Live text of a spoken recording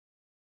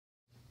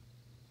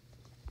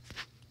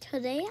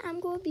Today I'm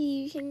going to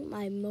be using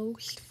my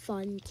most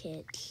fun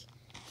kits.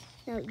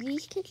 Now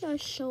these kits are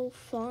so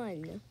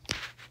fun.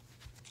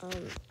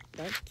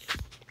 That's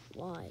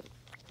why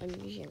I'm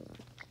using them.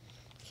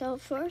 So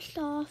first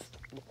off,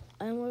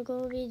 we're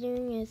going to be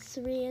doing it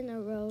 3 in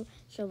a row.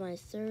 So my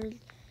third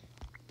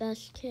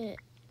best kit.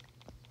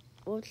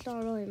 Well, it's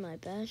not really my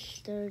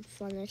best. Third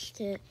funnest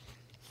kit,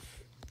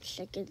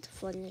 second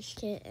funnest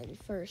kit, and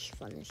first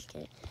funnest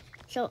kit.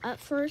 So at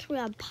first we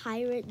have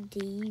Pirate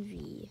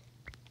Davy.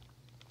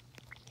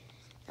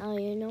 Now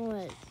you know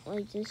what?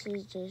 Like this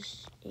is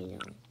just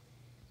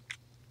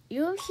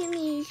you have seen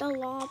me use a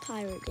lot of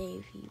Pirate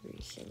Davy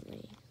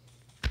recently.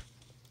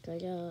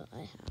 Cause I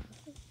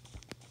have.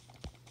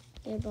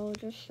 Yeah, bro,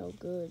 just so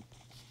good.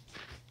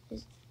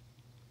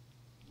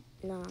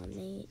 Nah,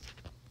 mate.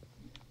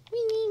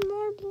 We need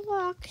more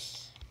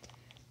blocks.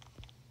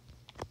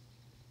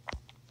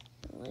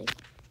 Like,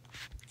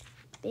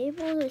 be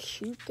able to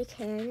shoot the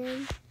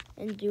cannon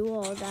and do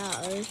all that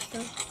other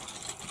stuff.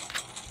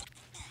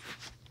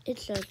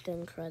 It's just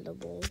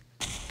incredible.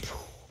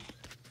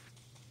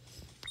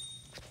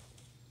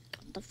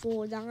 Got the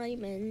 4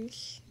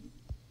 diamonds.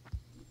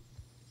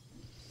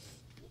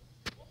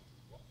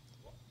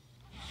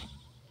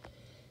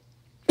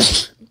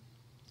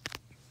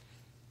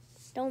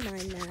 Don't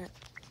mind that.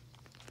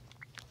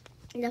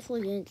 I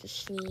definitely didn't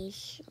just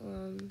sneeze.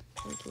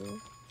 Thank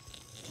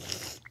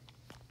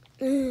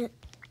you.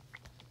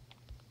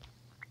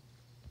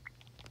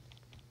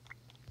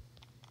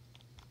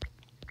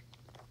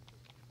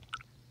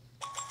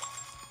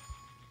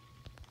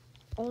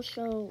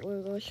 Also,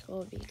 we're just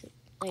gonna be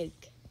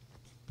like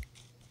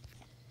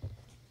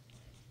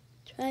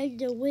trying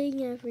to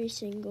wing every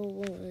single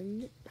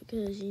one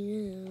because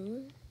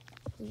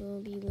we're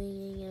gonna be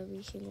winging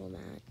every single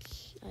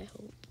match. I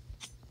hope.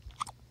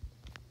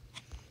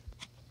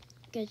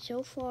 Okay,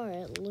 so far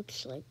it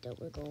looks like that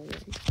we're gonna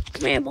win.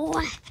 Come here,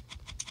 boy.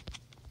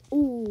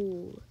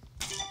 Ooh,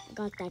 I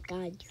got that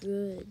guy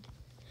good.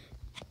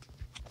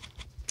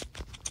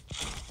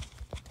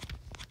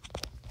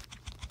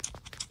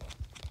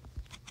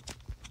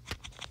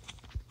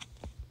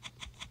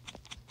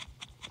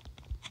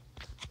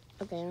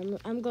 Okay,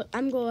 I'm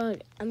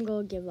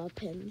gonna give up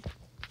him.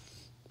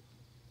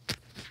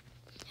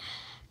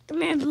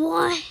 Come here,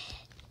 boy.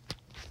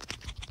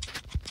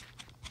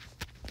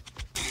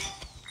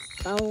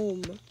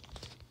 Boom.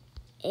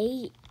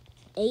 8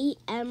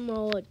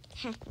 emeralds.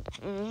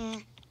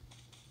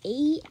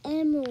 8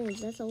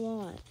 emeralds. That's a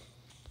lot.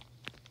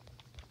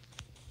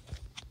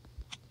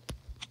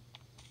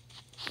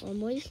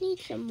 We just need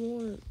some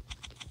more.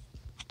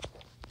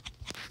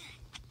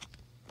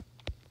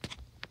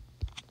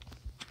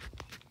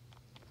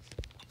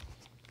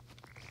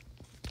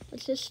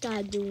 What's this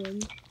guy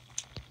doing?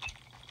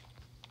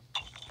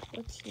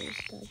 What's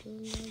this guy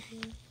doing right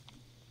here?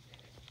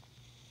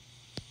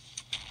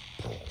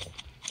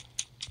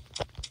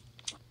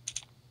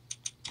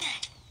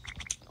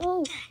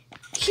 Oh,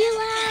 chill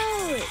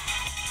out!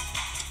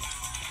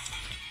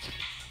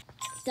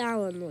 That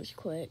one was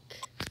quick.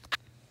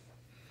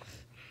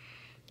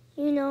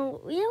 We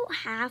don't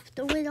have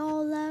to win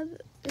all of them.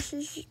 This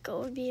is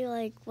going to be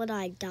like when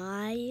I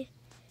die.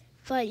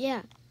 But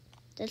yeah,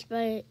 that's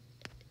my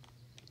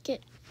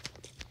kit.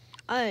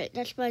 Alright,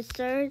 that's my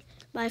third.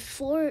 My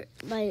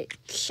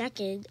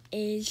second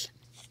is,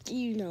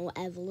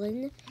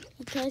 Evelyn.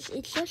 Because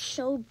it's just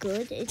so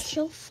good. It's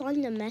so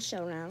fun to mess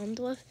around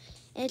with.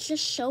 And it's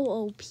just so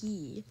OP.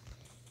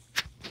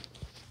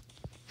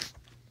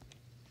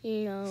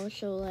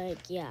 So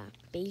like, yeah,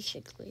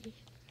 basically.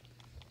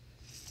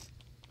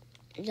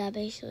 That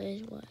basically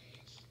is what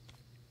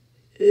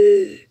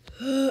it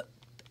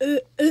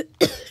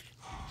is.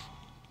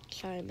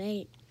 Sorry,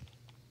 mate.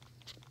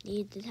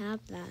 Need to have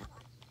that.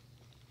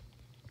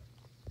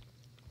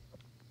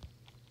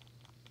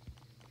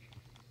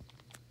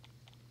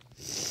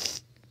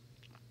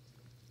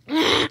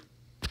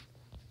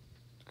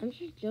 I'm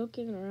just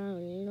joking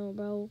around,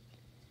 bro.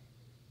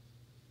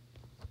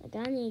 Like,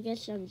 I need to get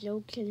some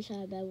jokes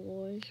inside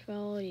bedwars for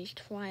all these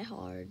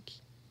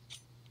tryhards.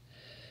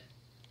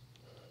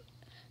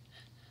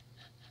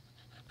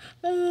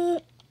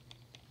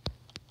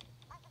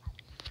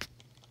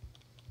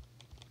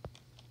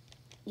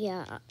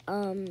 Yeah,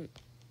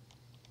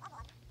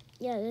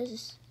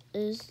 this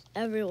is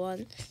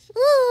everyone.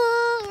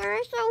 Ooh,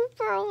 we're so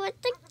pro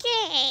at the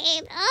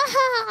game.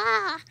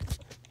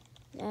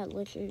 That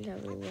literally is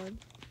everyone.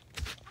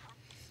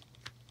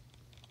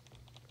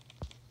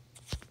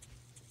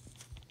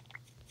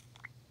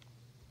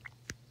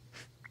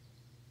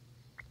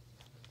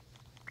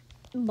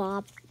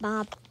 Bop,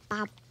 bop,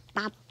 bop,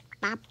 bop,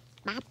 bop,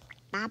 bop,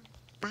 bop,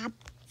 bop,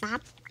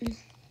 bop.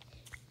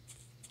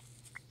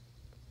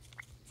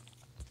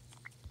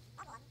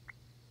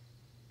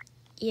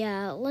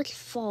 Yeah, let's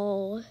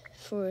fall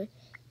for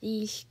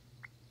these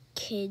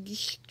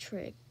kids'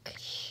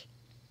 tricks.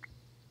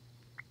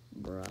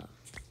 Bruh.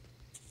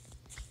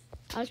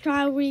 I was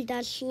trying to read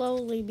that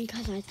slowly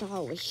because I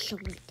thought it was so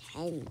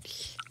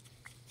intense.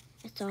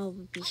 I thought it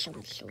would be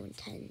something so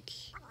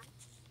intense.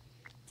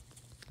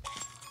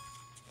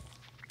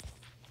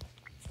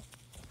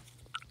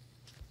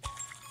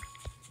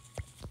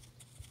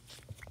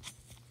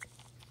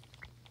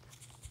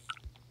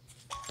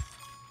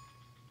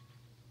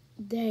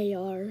 They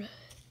are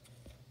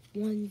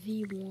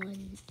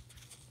 1v1.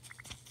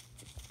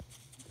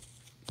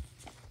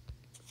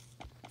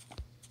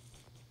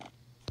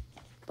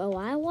 But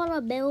I want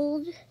to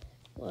build.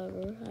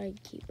 Whatever, I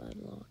keep my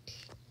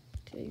blocks.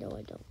 No,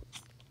 I don't.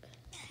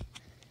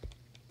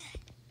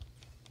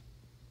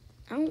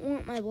 I don't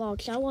want my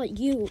blocks. I want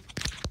you.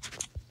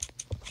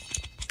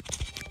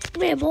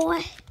 Come here, boy.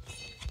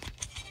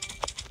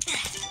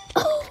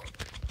 Oh!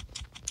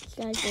 These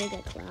guys will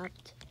get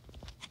clapped.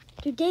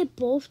 Dude, they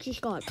both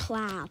just got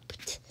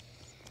clapped.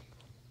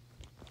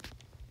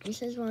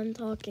 This is what I'm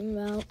talking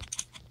about.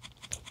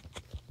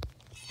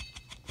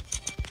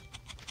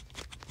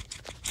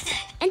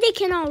 And they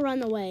cannot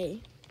run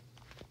away.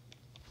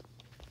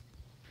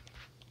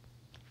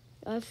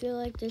 I feel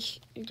like this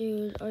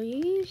dude. Are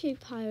you using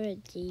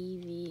Pirate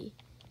TV?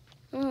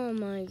 Oh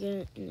my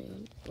goodness.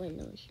 No, wait,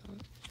 no, it's not.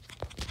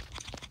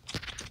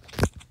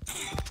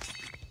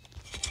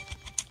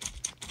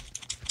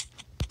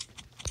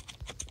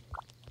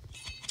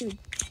 Dude.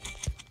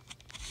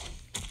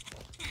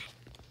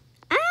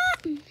 Ah!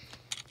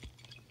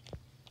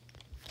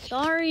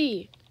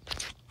 Sorry.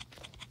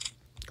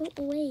 Go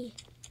away.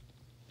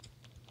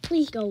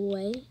 Please go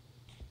away.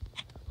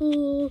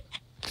 Oh.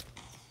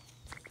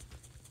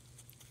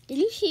 Did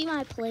you see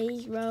my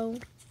plays, bro?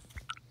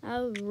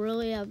 I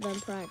really have been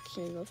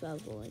practicing with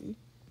Evelyn.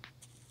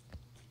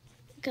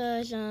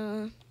 Because,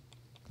 yeah,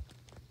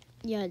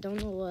 I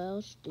don't know what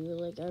else to do.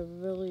 Like, I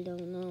really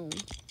don't know.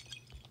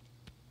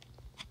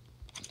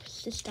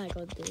 What's this guy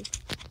gonna do?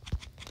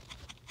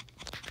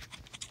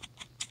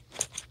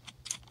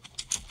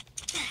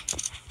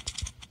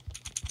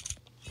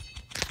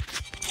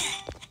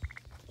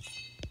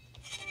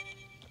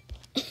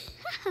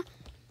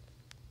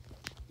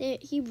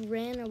 He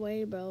ran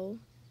away, bro.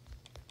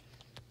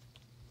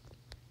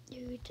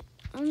 Dude,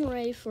 I'm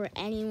ready for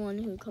anyone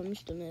who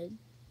comes to mid.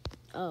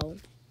 Oh,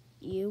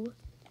 you?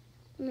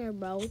 Come here,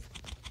 bro.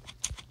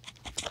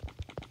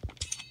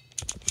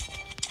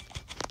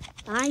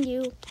 Behind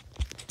you.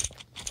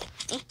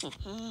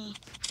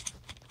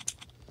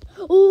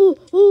 Ooh,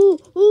 ooh,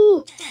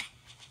 ooh.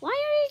 Why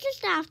are you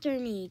just after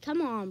me?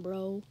 Come on,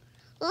 bro.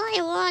 I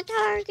want to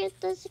target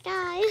this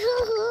guy.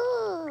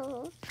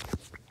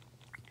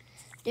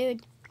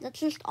 Dude, that's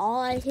just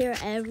all I hear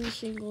every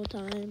single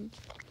time.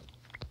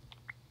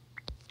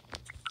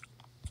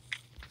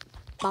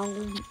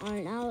 Boom.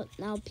 Alright,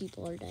 now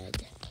people are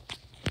dead.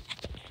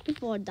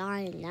 People are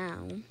dying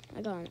now.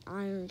 I got an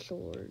iron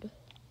sword.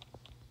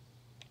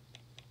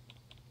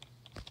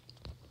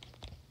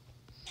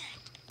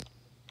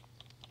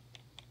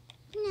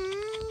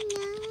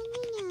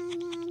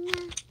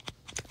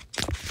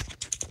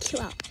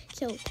 Chill out.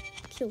 Chill.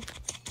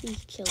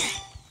 Please chill.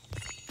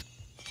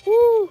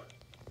 Woo!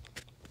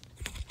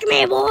 Come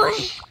here, boy!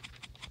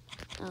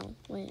 Oh,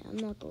 wait, I'm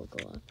not gonna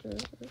go after her.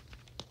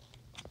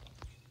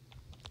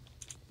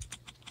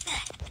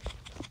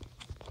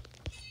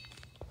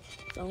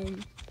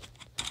 Boom.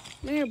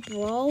 Come here,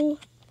 bro.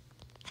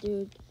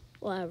 Dude,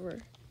 whatever.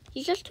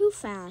 He's just too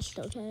fast,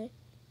 okay?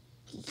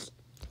 He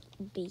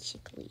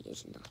basically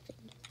is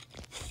nothing.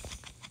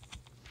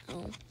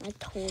 Oh, I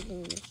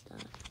totally missed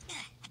that.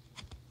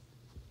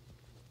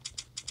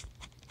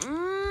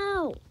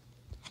 Ow!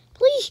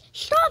 Please,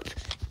 stop!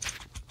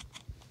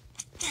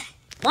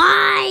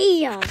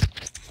 Why?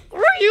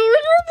 Are you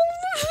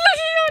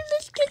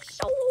this kid's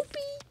so OP?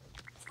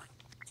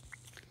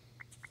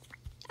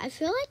 I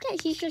feel like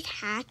that he's just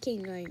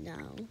hacking right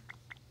now.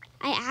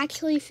 I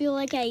actually feel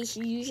like he's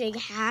using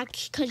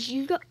hacks because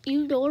you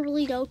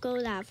normally don't go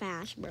that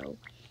fast, bro.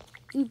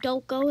 You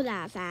don't go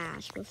that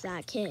fast with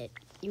that kid.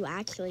 You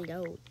actually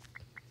don't.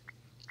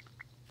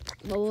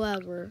 But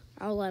whatever,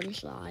 I'll let him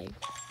slide.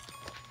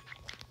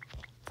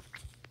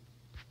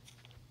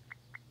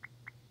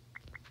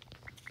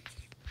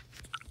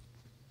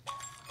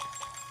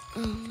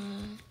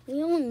 We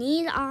don't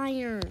need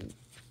iron.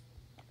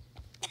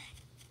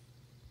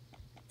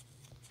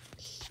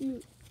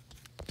 Shoot.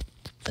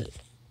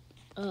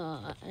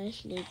 I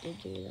just need to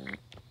do that.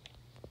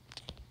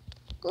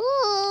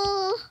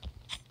 Oh!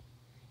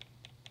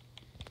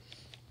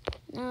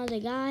 Now the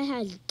guy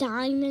has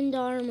diamond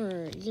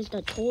armor. Just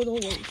a total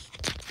waste.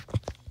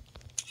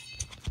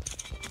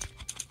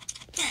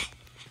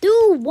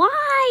 Dude,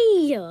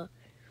 why?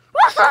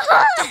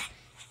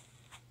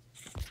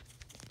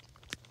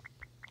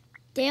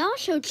 They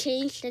also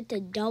changed it to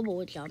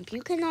double jump.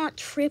 You cannot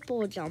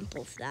triple jump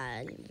with that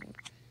anymore.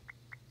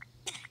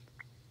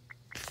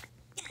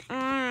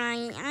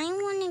 Alright, I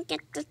want to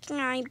get this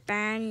guy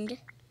banned.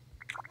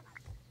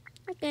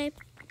 Okay.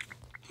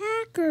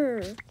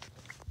 Hacker.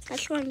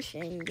 That's what I'm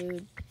saying,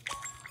 dude.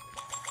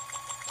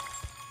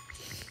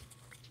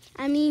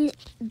 I mean,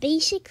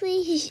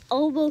 basically, he's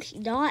almost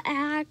not a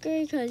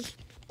hacker because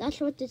that's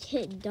what this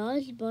hit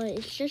does, but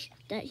it's just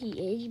that he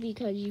is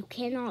because you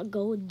cannot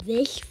go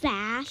this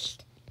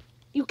fast.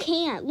 You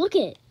can't. Look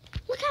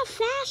how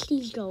fast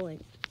he's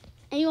going.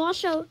 And you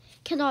also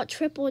cannot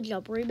triple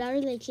jump.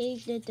 Remember, they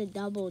changed it to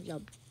double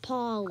jump.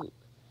 Probably.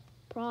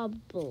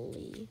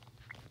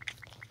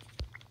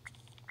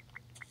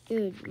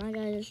 Dude, my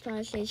guy just tried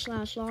to say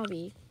slash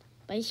lobby.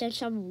 But he said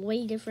something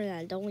way different.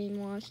 I don't even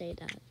want to say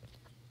that.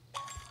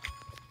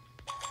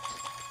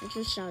 It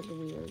just sounds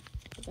weird.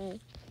 Okay?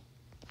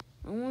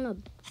 I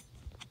want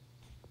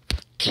to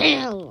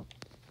kill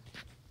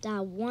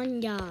that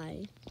one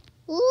guy.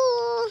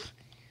 Ooh,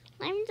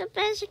 I'm the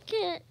best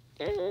kid.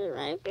 This is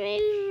my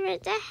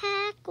favorite to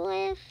hack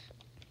with.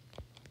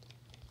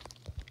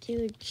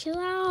 Dude, chill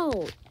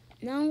out.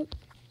 No.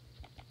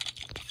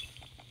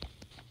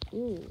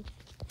 Ooh.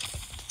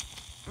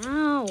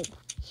 Ow.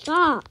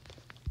 Stop.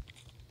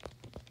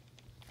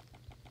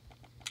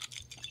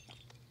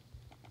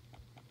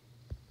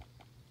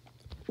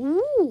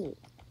 Ooh.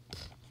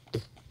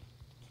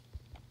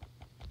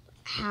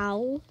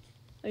 How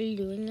are you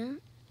doing that?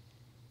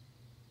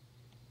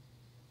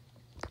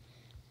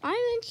 I'm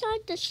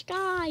inside the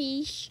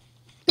skies.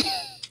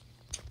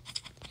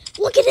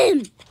 Look at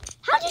him.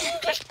 How did you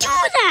just do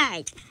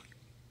that?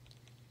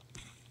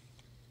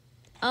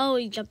 Oh,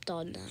 he jumped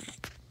on that.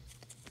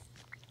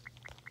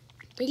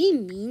 Did he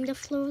mean to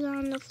float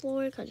on the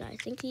floor? Because I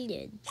think he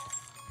did.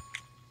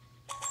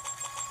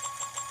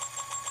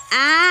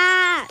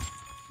 Ah!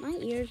 My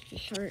ears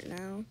just hurt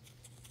now.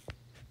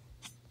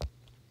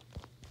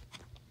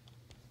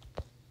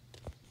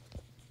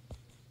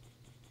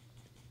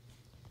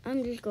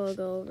 I'm just gonna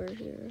go over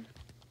here.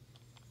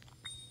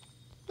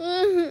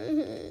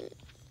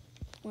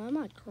 Why am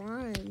I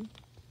crying?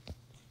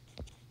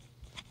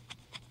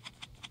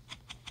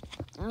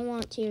 I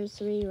want tier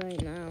 3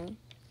 right now.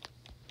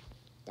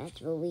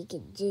 That's what we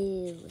could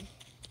do.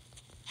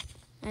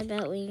 I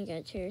bet we can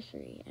get tier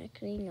 3.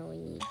 Actually, no, we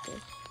need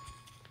this.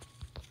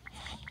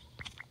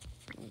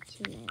 My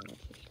teammate, what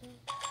you said.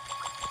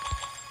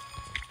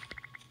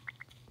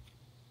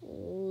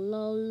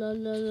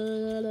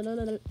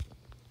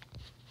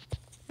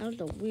 That was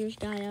the weirdest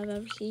guy I've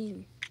ever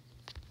seen.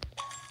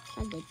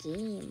 Had the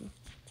game.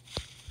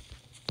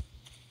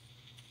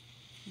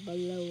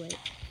 Below it.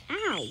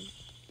 Ow!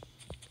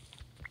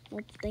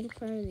 Well, thanks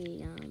for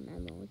the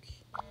memos.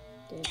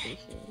 Do appreciate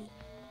it.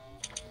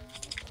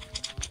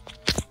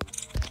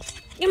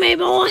 Give me,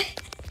 boy!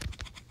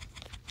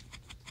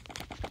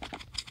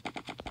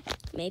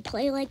 You may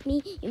play like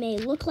me, you may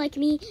look like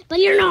me, but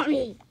you're not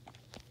me!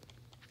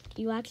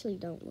 You actually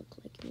don't look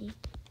like me,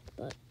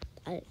 but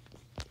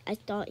I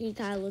thought he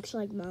kind of looks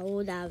like my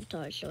old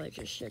avatar, so I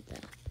just said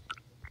that.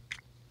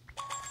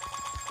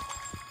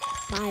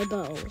 Bye,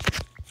 Bo.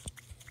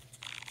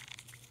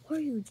 What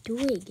are you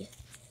doing?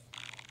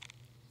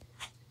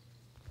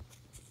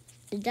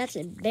 That's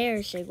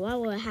embarrassing. Why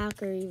would a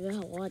hacker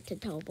even want to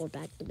teleport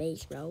back to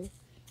base, bro?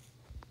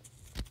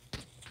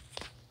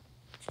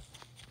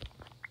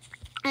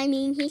 I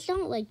mean, he's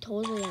not like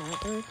totally a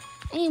hacker.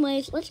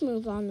 Anyways, let's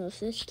move on with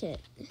this kit.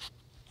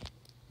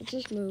 Let's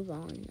just move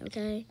on,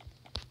 okay?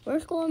 We're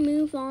gonna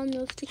move on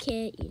with the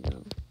kit, you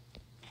know.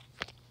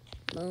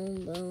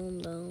 Boom,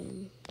 boom,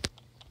 boom.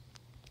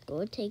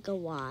 Gonna take a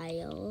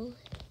while.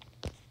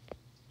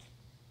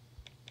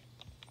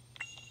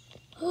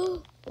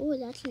 Oh,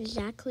 that's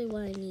exactly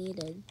what I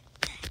needed.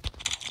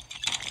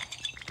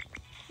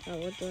 Oh,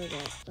 what do I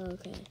get?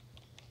 Okay.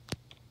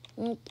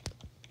 Well,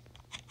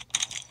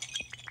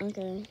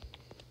 okay.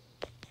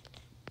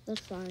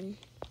 That's fine.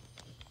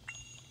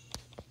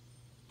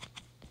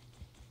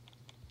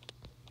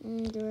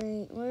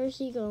 Great. Where is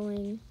he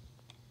going?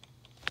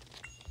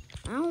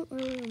 I don't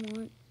really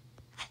want.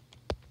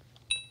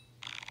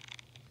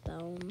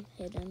 Boom.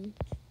 Hit him.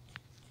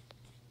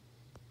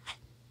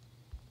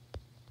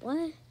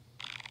 What?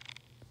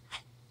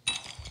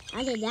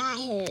 How did that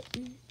hit?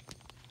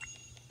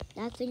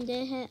 That thing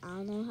did hit? I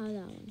don't know how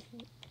that one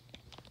hit.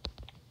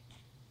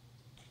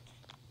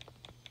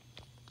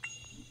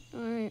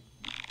 Alright.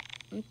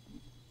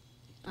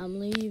 I'm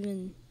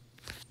leaving.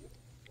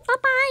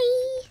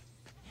 Bye-bye!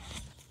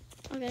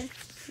 Okay.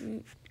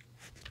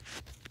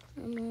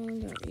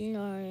 You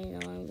already know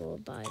I'm going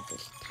to buy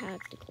this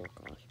tactical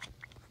crossbow.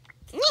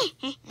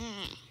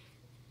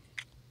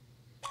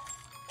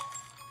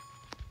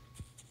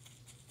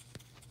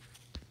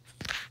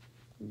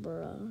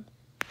 Bruh.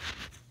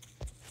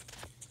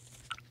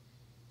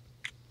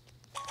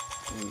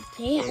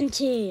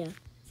 Panty.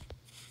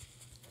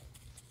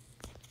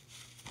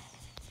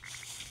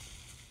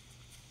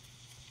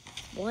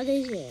 What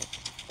is it?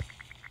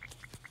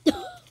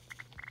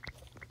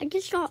 I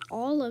just got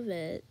all of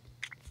it.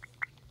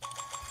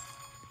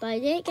 But I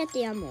didn't get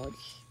the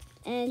emeralds.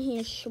 And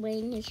he's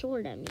swinging his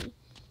sword at me.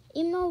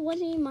 Even though it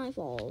wasn't even my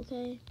fault,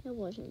 okay? It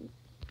wasn't.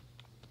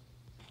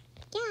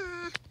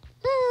 Yeah.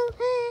 Oh,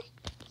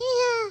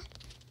 yeah.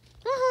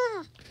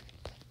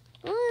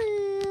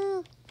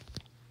 Oh.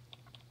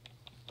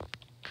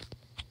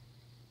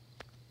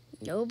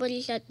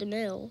 Nobody's at the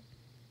mill.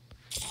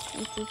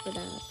 Thank you for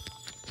that.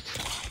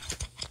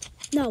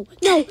 No,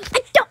 I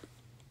don't.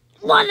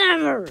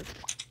 Whatever.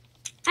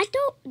 I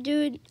don't,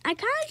 dude. I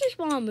kind of just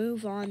want to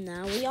move on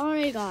now. We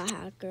already got a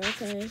hacker,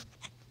 okay?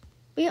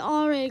 We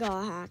already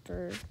got a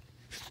hacker.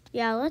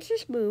 Yeah, let's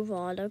just move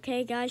on,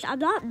 okay, guys? I'm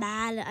not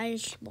mad. I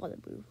just want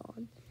to move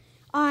on.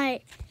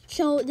 Alright,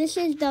 So this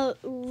is the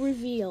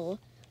reveal.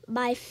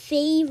 My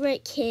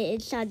favorite kid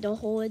inside the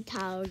whole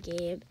entire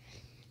game.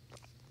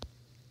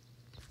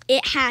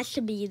 It has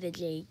to be the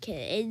Jade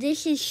kit. And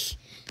this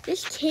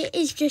kit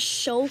is just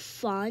so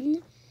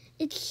fun.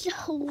 It's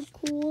so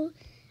cool.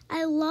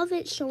 I love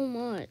it so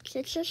much.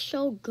 It's just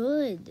so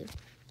good.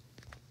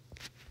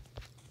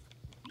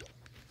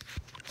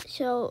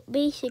 So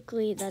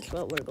basically, that's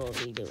what we're going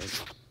to be doing.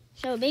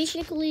 So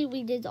basically,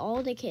 we did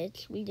all the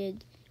kits. We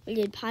did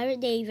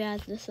Pirate Dave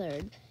as the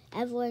third,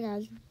 Evelyn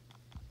as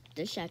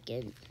the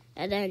second,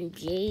 and then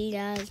Jade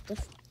as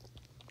the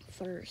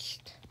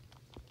first.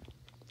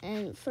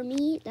 And for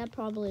me, that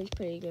probably is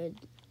pretty good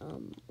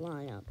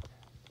lineup.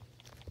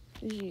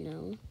 You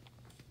know.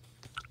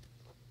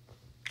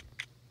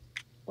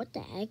 What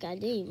the heck? I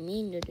didn't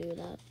mean to do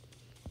that.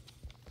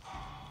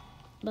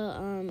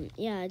 But,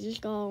 yeah, I just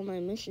got all my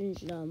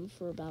missions done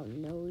for about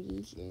no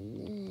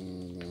reason.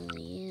 And,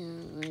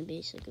 yeah, I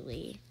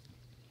basically...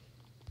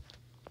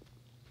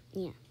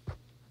 Yeah.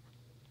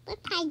 Look,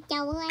 I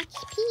double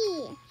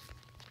XP.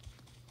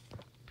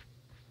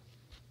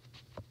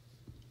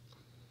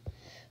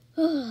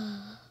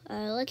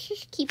 Let's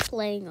just keep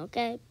playing,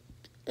 okay?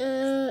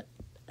 Oh,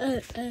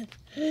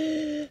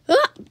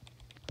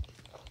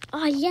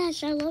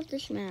 yes, I love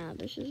this map.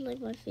 This is,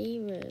 like, my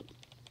favorite.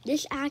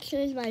 This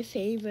actually is my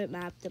favorite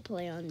map to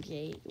play on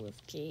Jade.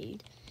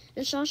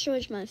 This also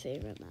is my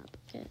favorite map,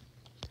 okay?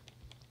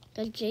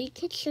 The Jade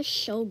kit's just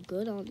so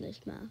good on this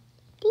map.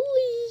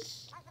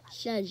 Please.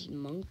 Says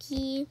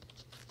monkey.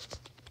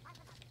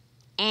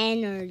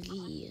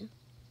 Energy.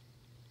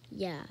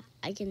 Yeah,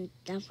 I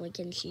definitely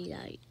can see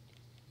that.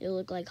 It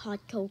looked like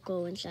hot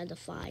cocoa inside the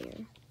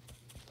fire.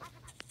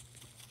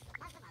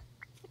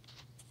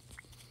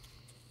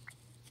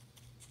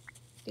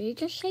 Did you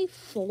just say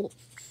full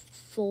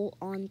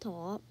on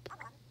top?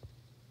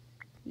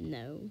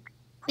 No.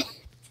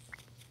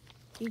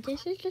 Dude,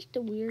 this is just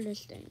the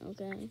weirdest thing,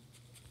 okay?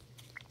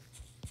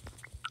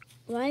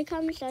 When I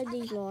come inside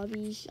these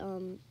lobbies,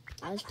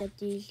 I was get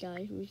these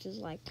guys who's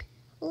just like,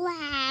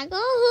 Lag.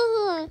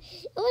 Oh,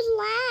 it was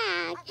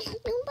lag.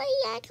 Nobody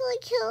actually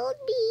killed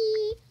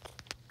me.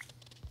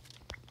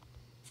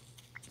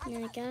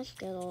 yeah, I guess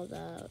get all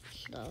that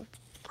stuff.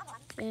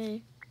 Eh.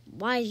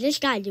 Why is this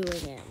guy doing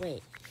it?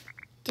 Wait.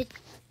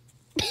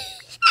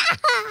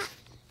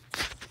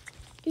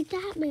 Dude,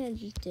 that man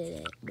just did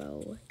it,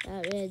 bro.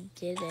 That man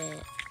did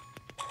it.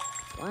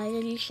 Why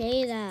did you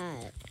say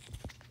that?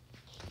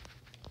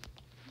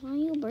 Why are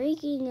you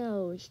breaking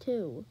those,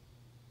 too?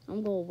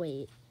 I'm gonna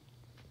wait.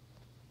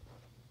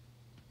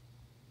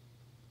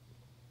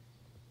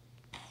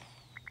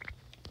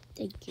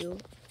 Thank you.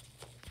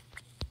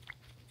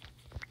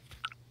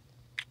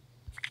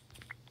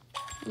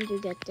 Time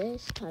to get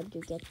this, time to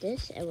get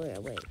this, and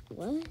wait,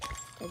 what?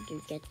 Time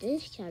to get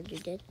this, time to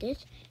get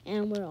this,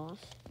 and we're off.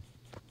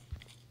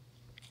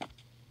 I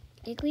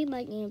think we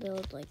might need to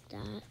build like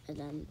that, and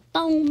then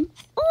boom!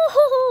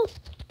 Oh!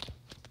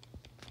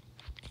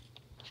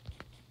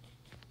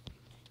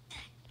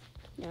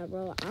 Yeah,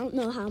 bro, I don't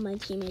know how my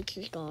teammates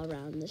just got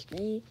around this.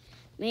 Maybe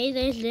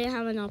they just didn't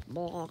have enough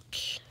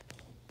blocks.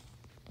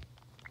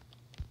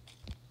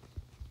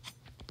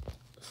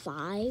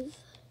 5?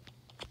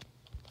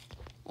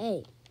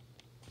 Hey.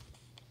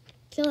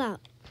 Chill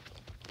out.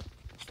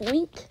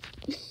 Boink.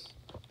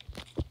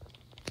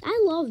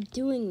 I love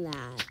doing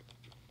that.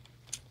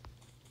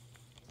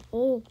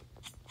 Oh.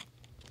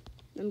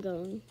 I'm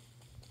going.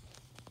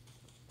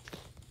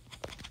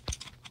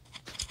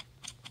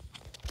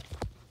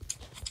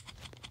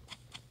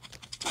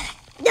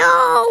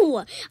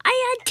 No!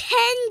 I had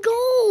 10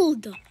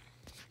 gold!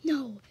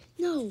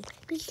 No,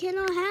 this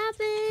cannot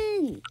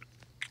happen.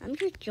 I'm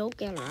just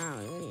joking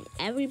around, and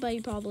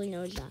everybody probably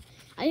knows that.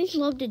 I just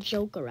love to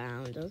joke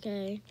around,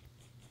 okay?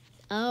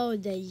 Oh,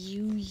 the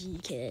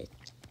Yuzi kit.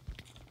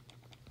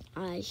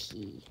 I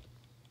see.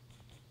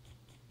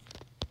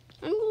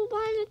 I'm gonna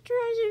buy the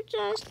treasure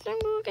chest. I'm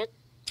gonna get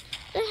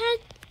the head.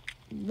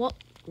 What?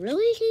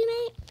 Really,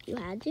 teammate? You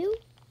had to?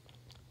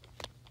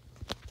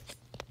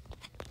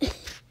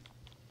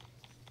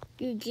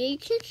 Dude,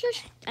 Jade is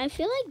just... I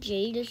feel like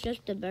Jade is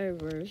just a better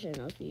version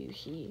of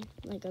UC.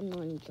 Like, I'm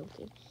not even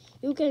joking.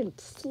 You can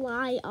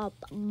fly up,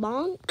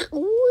 monk.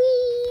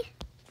 Wee!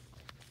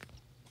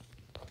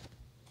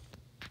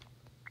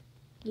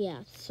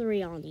 Yeah,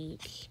 3 on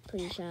each.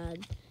 Pretty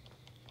sad.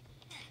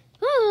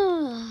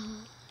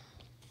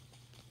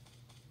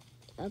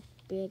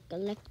 Epic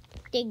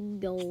collecting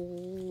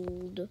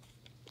gold.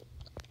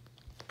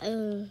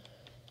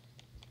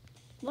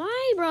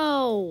 Why,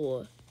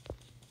 bro?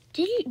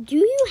 Do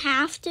you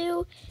have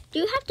to? Do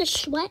you have to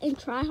sweat and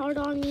try hard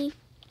on me?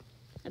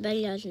 I bet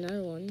he has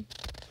another one.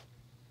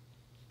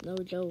 No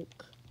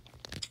joke.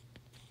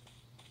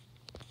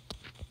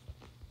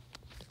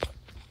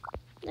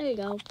 There you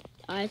go.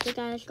 I think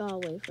I just got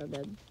away from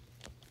him.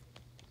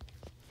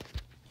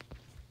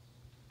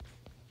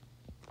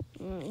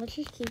 Alright, let's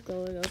just keep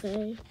going,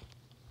 okay?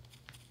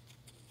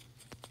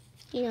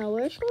 You know,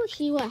 we're just gonna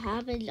see what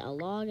happens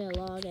along.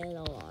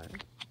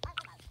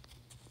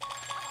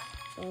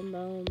 Boom,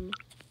 boom.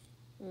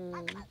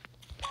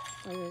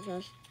 I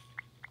just,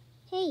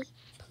 Hey,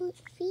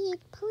 feed,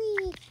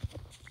 please.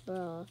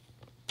 bro,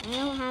 I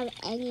don't have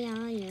any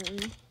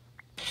iron.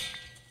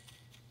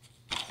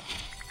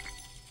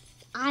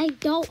 I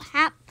don't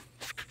have.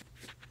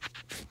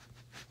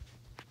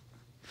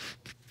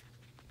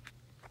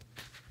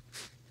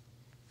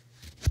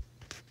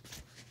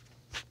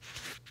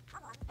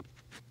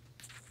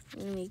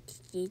 Let me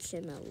teach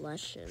him a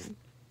lesson.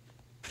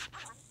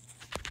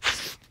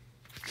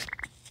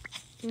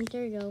 And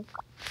there you go.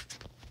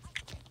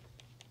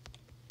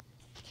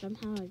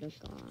 Somehow I just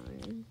got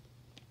iron.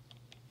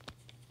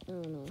 I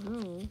don't know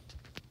how.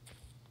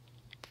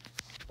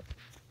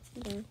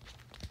 Okay.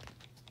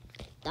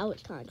 That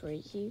was kind of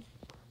crazy.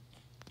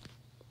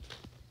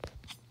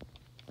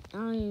 I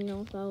don't even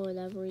know if I would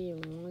ever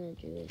even want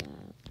to do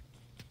that.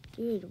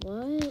 Dude,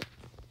 what?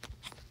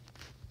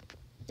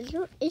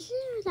 Isn't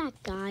there that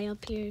guy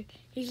up here?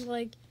 He's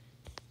like,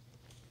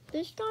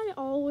 this guy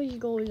always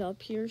goes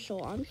up here, so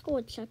I'm just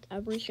going to check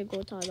every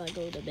single time I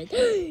go to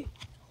bed.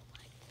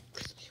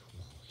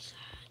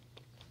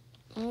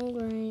 Oh,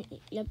 great.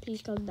 Yep,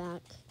 he's come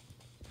back.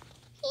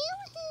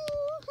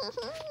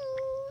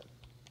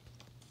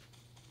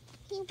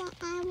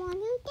 I want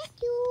to get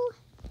you.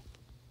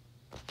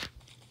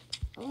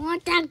 I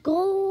want that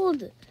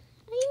gold. I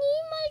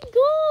need my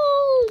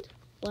gold.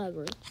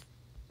 Whatever.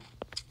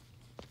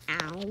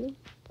 Ow.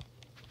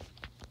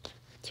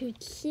 Dude,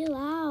 chill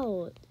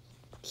out.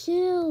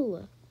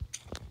 Chill.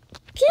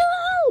 Chill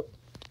out.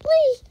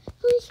 Please,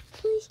 please,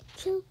 please.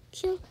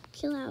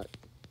 Chill out.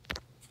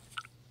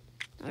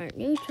 Alright,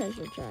 new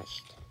treasure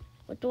chest.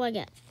 What do I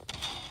get?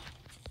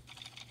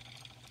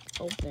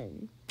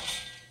 Open.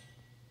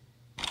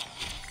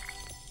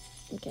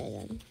 Okay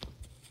then.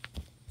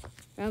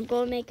 I'm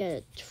gonna make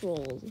a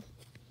troll.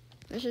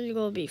 This is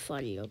gonna be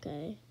funny,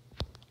 okay?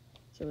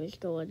 So let's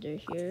go under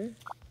here.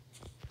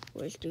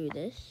 Let's do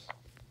this.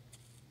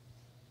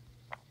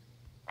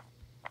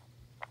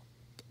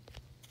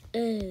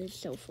 It's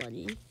so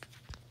funny.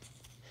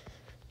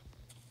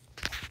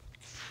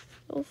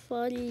 So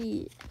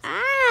funny.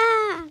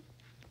 Ah!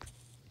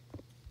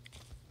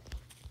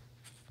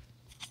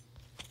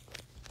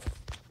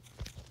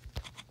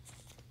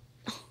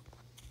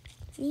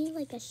 Need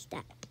like a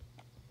step.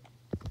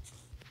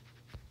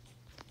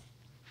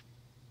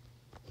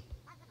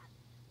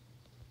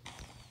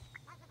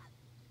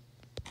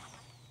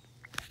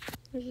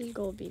 This is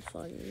gonna be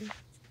funny.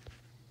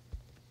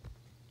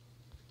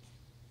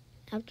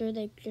 After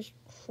they just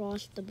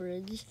cross the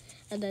bridge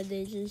and then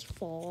they just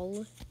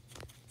fall.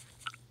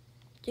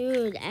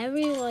 Dude,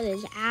 everyone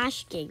is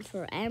asking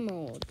for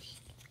emeralds.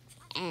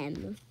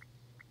 I'm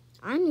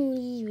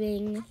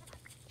leaving.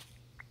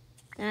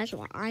 That's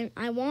why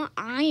I want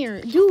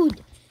iron.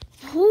 Dude,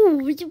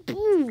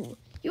 boo.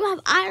 You have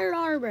iron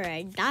armor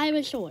and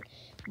diamond sword.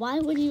 Why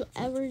would you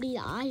ever need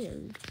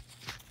iron?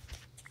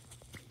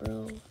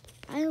 Bro,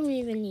 I don't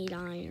even need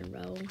iron,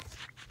 bro.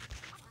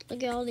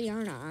 Look at all the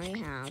iron I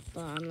have,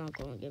 but I'm not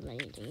going to give any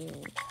to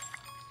you.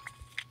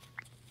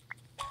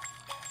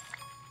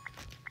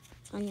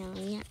 Oh,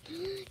 yeah.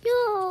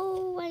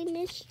 No, I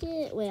missed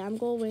it. Wait, I'm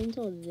going to wait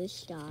until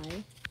this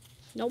guy.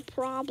 No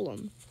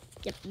problem.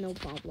 Yep, no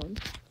problem.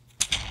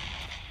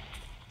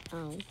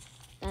 Oh,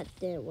 that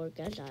didn't work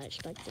as I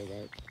expected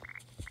it.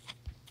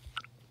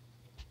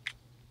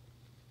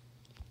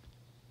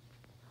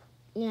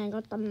 Yeah, I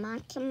got the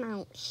max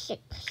amount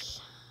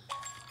 6.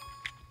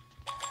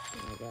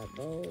 I got a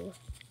bow.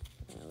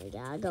 And we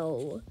gotta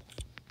go.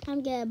 Time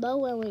to get a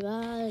bow and we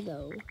gotta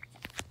go.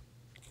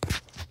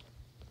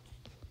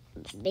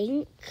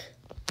 Bink.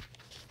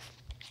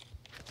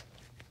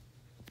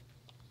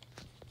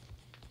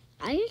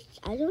 I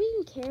don't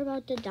even care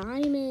about the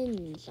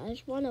diamonds. I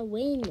just want to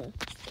win.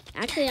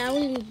 Actually, I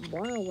don't even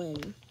want to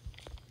win.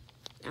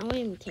 I don't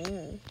even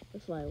care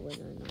if I win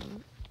or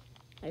not.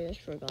 I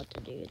just forgot to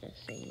do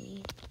this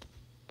thingy.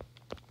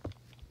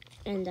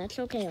 And that's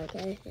okay,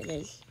 okay? It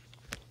is.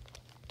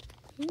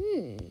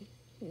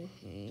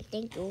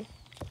 Thank you.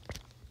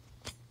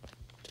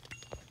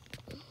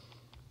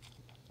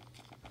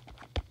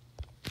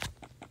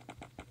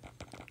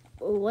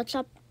 Oh, what's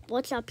up?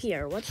 What's up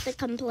here? What's the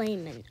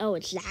complainant? Oh,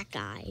 it's that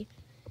guy.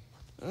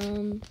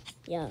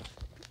 Yeah.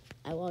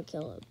 I won't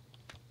kill him.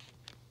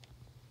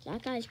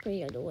 That guy's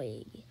pretty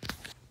annoying.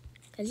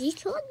 Because he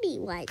told me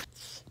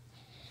once.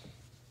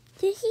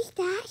 This is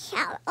that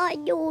sound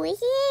annoying.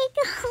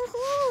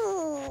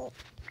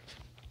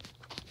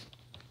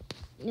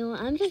 No,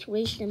 I'm just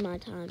wasting my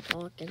time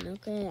talking,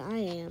 okay? I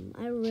am.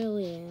 I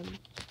really am.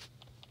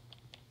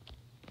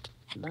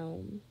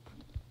 Boom.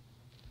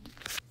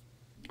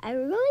 I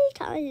really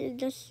kind of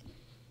just...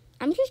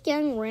 I'm just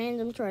getting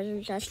random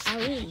treasure chests. I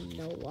don't even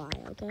know why,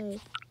 okay?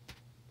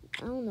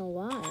 I don't know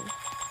why.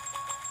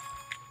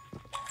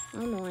 I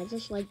don't know, I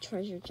just like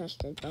treasure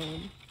chested.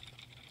 Boom.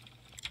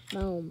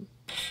 Boom.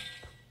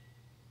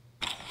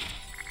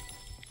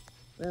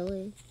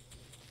 Really?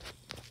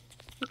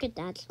 Look at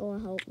that's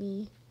gonna help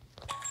me.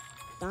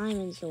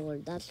 Diamond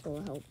sword, that's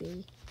gonna help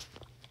me.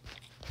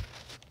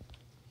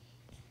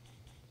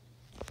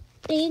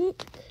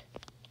 think.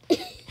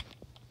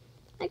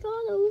 I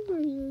got over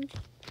here.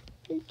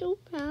 It's so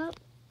crap.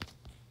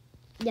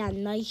 Yeah,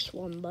 nice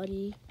one,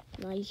 buddy.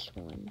 Nice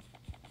one.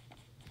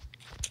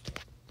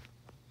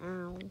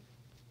 Ow.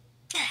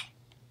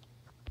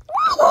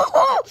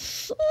 Oh,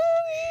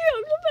 yeah,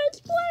 I'm the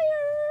best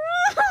player.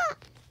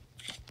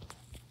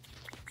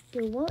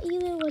 Dude, what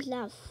even was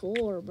that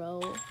for,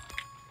 bro?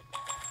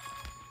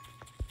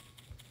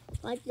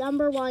 Like,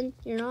 number one,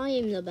 you're not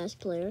even the best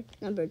player.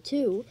 Number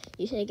two,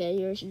 you think that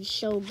you're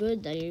so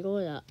good that you're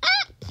going to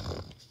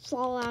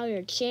fall out of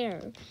your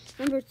chair.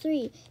 Number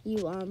three,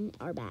 you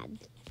are bad.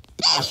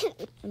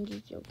 I'm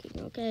just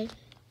joking, okay?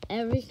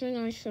 Everything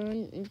I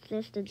said is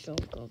just a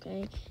joke,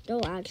 okay?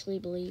 Don't actually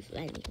believe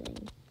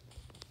anything.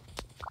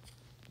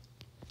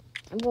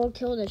 I'm going to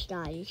kill this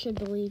guy. You should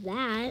believe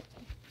that.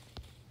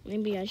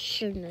 Maybe I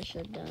shouldn't have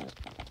said that.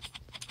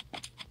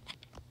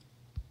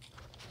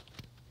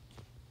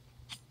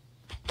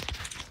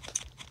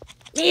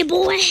 Hey,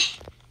 boy!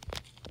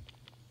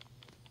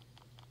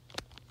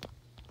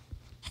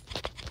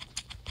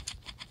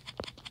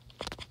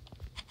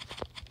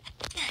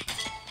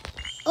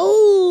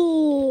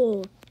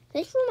 Oh!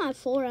 Thanks for my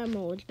 4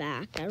 emeralds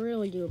back. I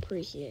really do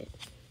appreciate it.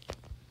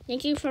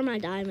 Thank you for my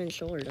diamond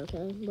sword,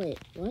 okay? Wait,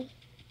 what?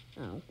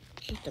 Oh,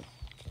 just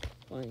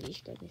one of these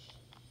things.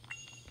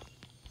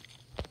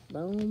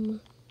 Boom.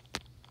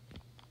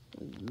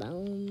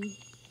 Boom.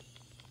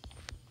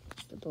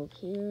 Step up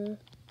here.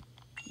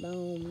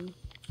 Boom.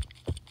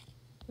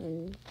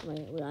 And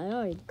wait, I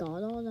already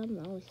got all them.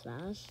 That was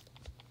fast.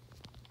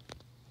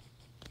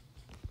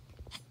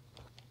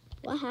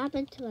 What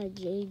happened to my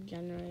jade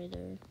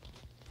generator?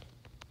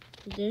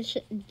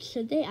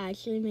 Should they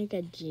actually make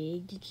a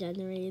jade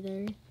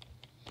generator?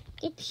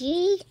 Get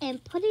jade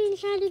and put it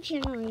inside the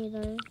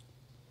generator.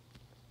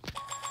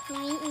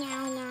 Right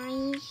now,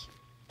 guys.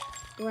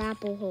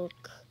 Grapple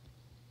hook.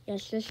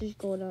 Yes, this is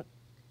going up.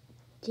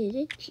 Did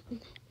it?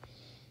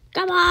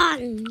 Come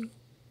on!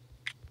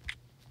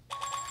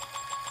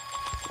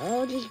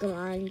 I'll just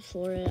grind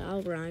for it.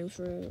 I'll grind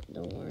for it.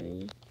 Don't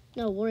worry.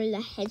 No worry, the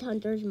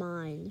headhunter's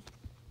mine.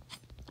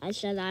 I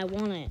said I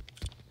want it.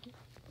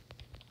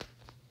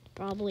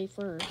 Probably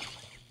first.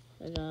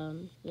 But,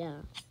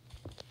 yeah.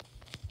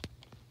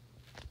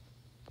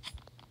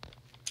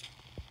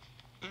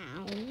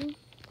 Ow.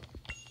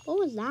 What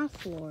was that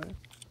for?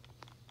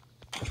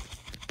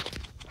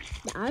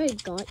 I already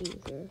got you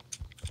here.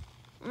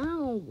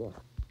 Ow.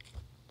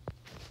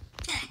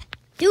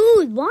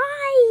 Dude,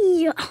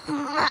 why?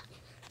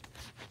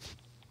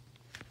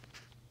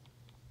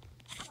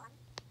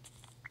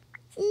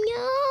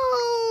 No!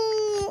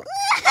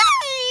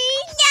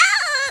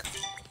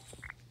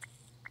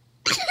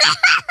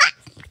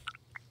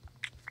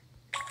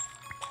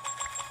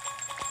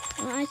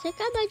 Well, I think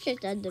I might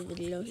just end the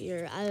video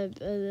here. I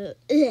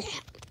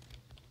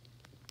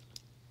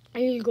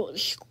need to go to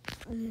school.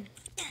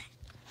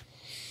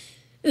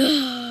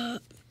 The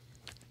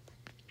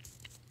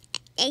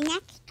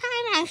next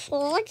time I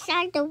fall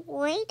inside the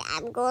void,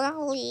 I'm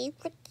gonna leave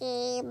the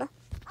game.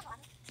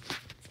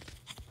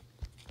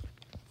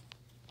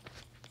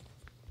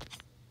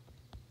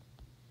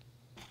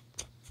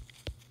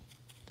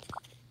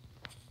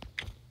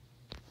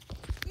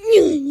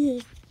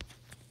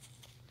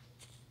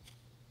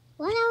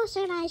 What else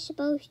am I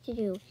supposed to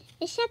do?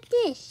 Except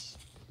this.